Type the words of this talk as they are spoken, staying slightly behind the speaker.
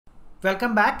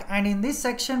Welcome back, and in this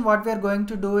section what we are going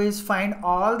to do is find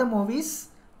all the movies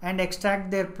and extract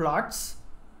their plots,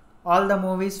 all the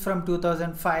movies from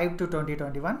 2005 to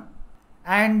 2021.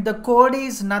 And the code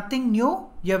is nothing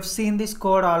new. You have seen this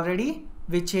code already,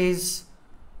 which is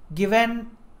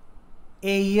given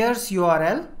a year's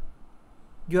URL.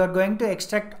 You are going to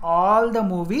extract all the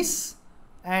movies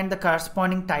and the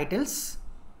corresponding titles.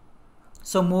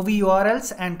 So movie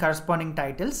URLs and corresponding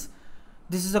titles.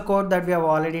 This is a code that we have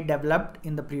already developed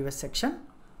in the previous section.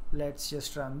 Let's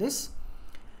just run this.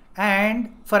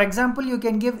 And for example, you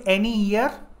can give any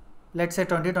year, let's say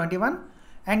 2021,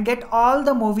 and get all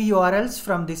the movie URLs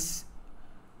from this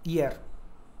year.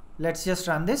 Let's just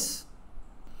run this.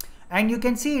 And you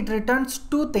can see it returns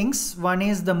two things. One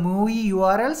is the movie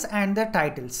URLs and the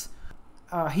titles.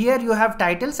 Here you have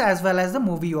titles as well as the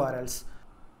movie URLs.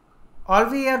 All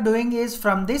we are doing is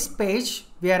from this page,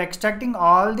 we are extracting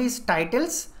all these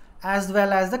titles as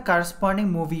well as the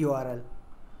corresponding movie URL.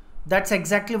 That's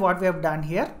exactly what we have done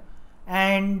here.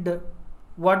 And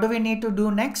what do we need to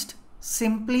do next?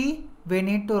 Simply, we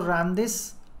need to run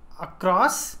this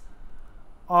across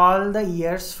all the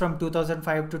years from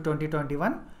 2005 to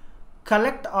 2021.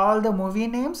 Collect all the movie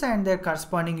names and their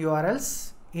corresponding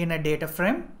URLs in a data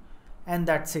frame. And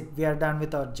that's it. We are done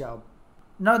with our job.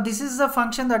 Now this is the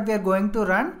function that we are going to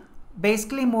run.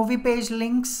 Basically, movie page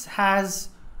links has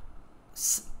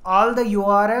all the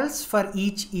URLs for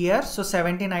each year. So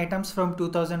 17 items from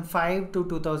 2005 to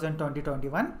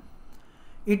 2021.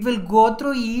 It will go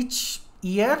through each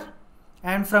year,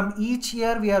 and from each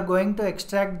year we are going to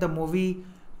extract the movie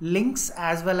links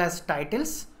as well as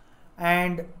titles,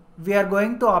 and we are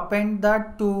going to append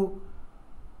that to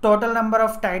total number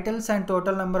of titles and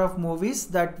total number of movies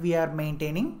that we are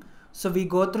maintaining. So we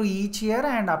go through each year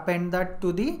and append that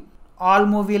to the all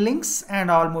movie links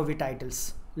and all movie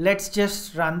titles. Let's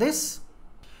just run this.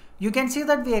 You can see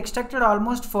that we extracted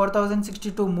almost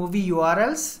 4062 movie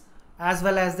URLs as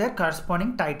well as their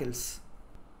corresponding titles.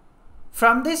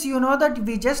 From this, you know that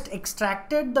we just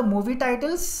extracted the movie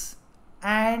titles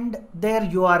and their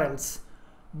URLs.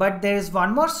 But there is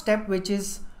one more step, which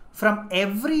is from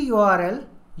every URL,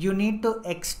 you need to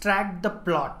extract the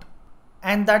plot.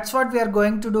 And that's what we are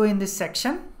going to do in this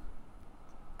section.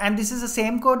 And this is the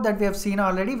same code that we have seen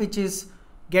already, which is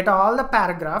get all the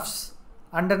paragraphs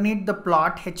underneath the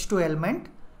plot h2 element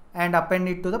and append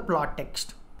it to the plot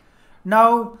text.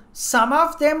 Now, some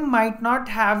of them might not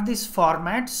have this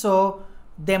format, so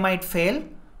they might fail.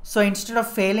 So instead of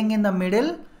failing in the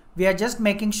middle, we are just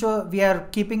making sure we are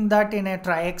keeping that in a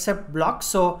try except block.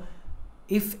 So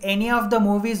if any of the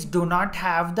movies do not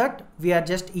have that, we are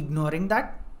just ignoring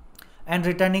that and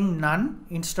returning none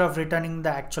instead of returning the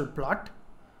actual plot.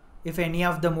 If any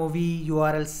of the movie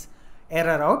URLs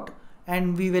error out,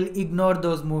 and we will ignore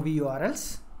those movie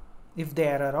URLs if they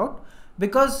error out,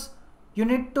 because you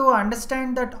need to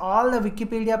understand that all the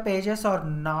Wikipedia pages are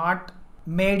not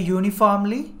made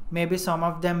uniformly. Maybe some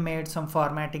of them made some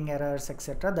formatting errors,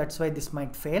 etc. That's why this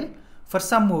might fail for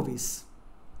some movies.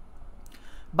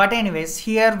 But anyways,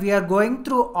 here we are going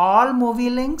through all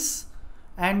movie links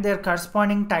and their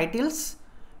corresponding titles,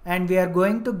 and we are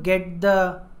going to get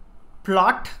the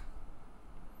plot.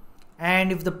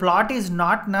 And if the plot is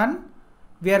not none,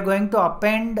 we are going to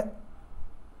append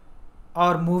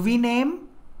our movie name,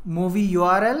 movie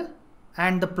URL,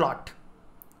 and the plot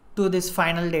to this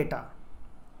final data.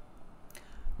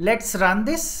 Let's run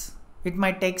this. It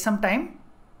might take some time.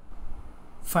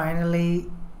 Finally,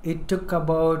 it took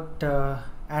about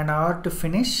an hour to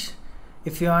finish.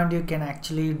 If you want, you can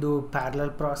actually do parallel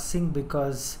processing,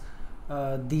 because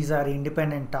these are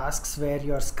independent tasks where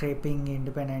you are scraping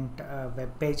independent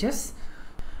web pages.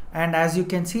 And as you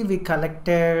can see, we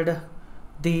collected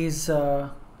these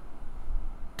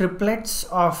triplets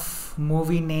of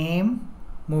movie name,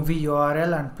 movie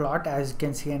URL, and plot. As you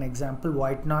can see an example,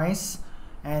 white noise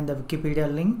and the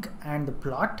Wikipedia link and the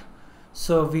plot.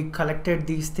 So we collected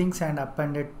these things and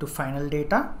appended to final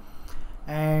data.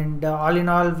 And all in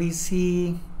all, we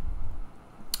see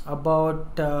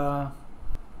about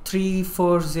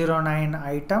 3409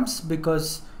 items,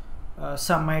 because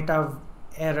some might have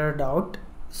errored out.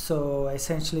 So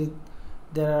essentially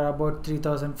there are about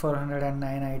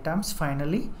 3409 items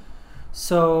finally.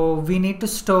 So we need to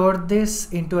store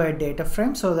this into a data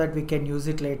frame so that we can use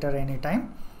it later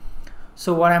anytime.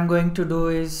 So what I'm going to do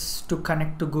is to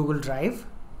connect to Google Drive.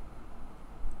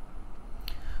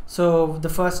 So the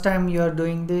first time you are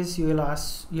doing this, you'll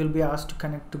be asked to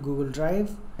connect to Google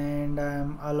Drive, and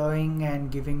I'm allowing and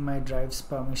giving my drives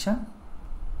permission.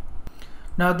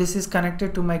 Now this is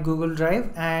connected to my Google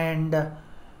Drive, and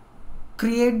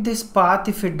create this path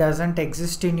if it doesn't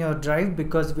exist in your drive,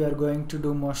 because we are going to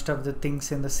do most of the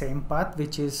things in the same path,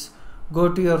 which is go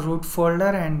to your root folder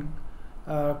and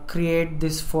create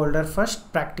this folder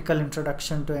first, Practical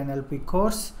Introduction to NLP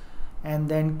course, and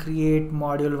then create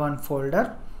module 1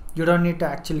 folder. You don't need to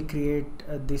actually create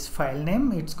this file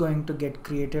name. It's going to get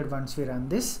created once we run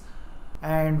this.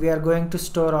 And we are going to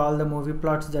store all the movie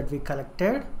plots that we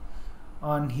collected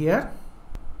on here.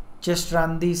 Just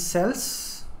run these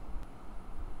cells.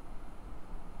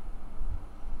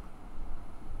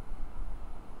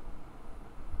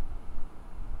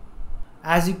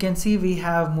 As you can see, we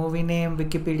have movie name,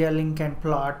 Wikipedia link, and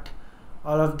plot,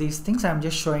 all of these things. I'm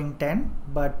just showing 10,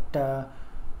 but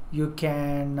you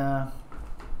can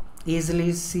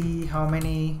easily see how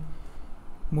many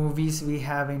movies we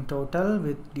have in total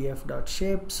with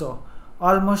df.shape. So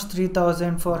almost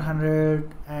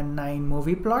 3409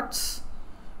 movie plots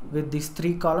with these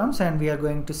 3 columns, and we are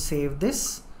going to save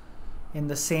this in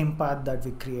the same path that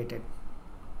we created.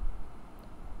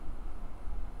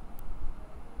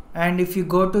 And if you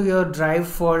go to your drive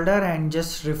folder and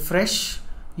just refresh,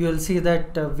 you will see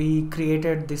that we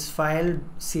created this file,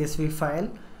 CSV file.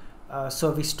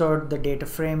 So we stored the data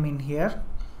frame in here,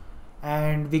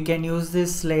 and we can use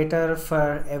this later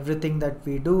for everything that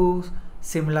we do,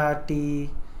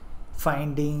 similarity,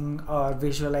 finding or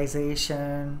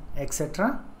visualization,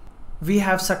 etc. We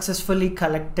have successfully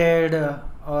collected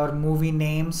our movie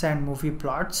names and movie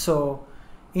plots. So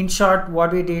in short,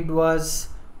 what we did was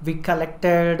we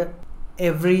collected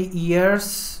every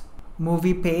year's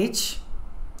movie page.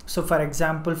 So for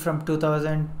example, from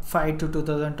 2005 to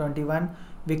 2021,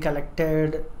 we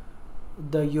collected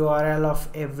the URL of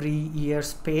every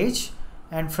year's page,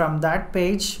 and from that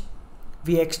page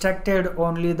we extracted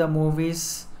only the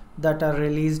movies that are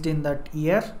released in that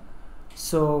year.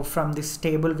 So from this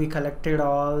table we collected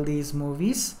all these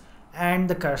movies and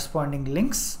the corresponding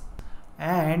links.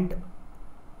 And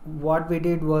what we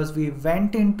did was we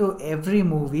went into every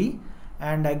movie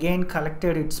and again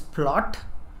collected its plot.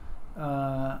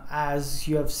 As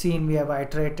you have seen, we have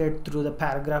iterated through the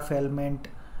paragraph element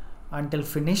until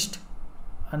finished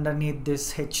underneath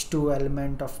this H2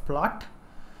 element of plot.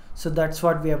 So that's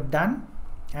what we have done,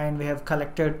 and we have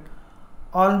collected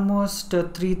almost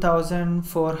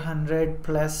 3400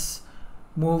 plus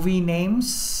movie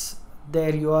names,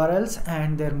 their URLs,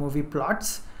 and their movie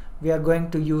plots. We are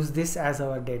going to use this as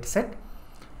our dataset.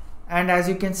 And as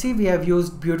you can see, we have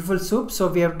used Beautiful Soup. So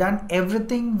we have done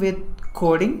everything with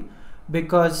coding,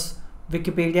 because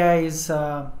Wikipedia is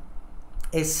a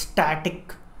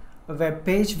static web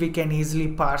page. We can easily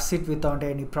parse it without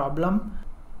any problem.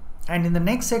 And in the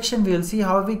next section, we will see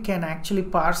how we can actually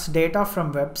parse data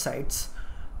from websites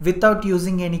without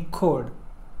using any code.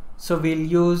 So we'll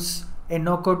use a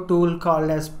no-code tool called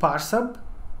as ParseHub,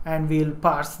 and we'll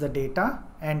parse the data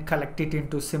and collect it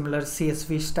into similar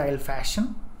CSV style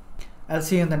fashion. I'll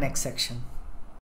see you in the next section.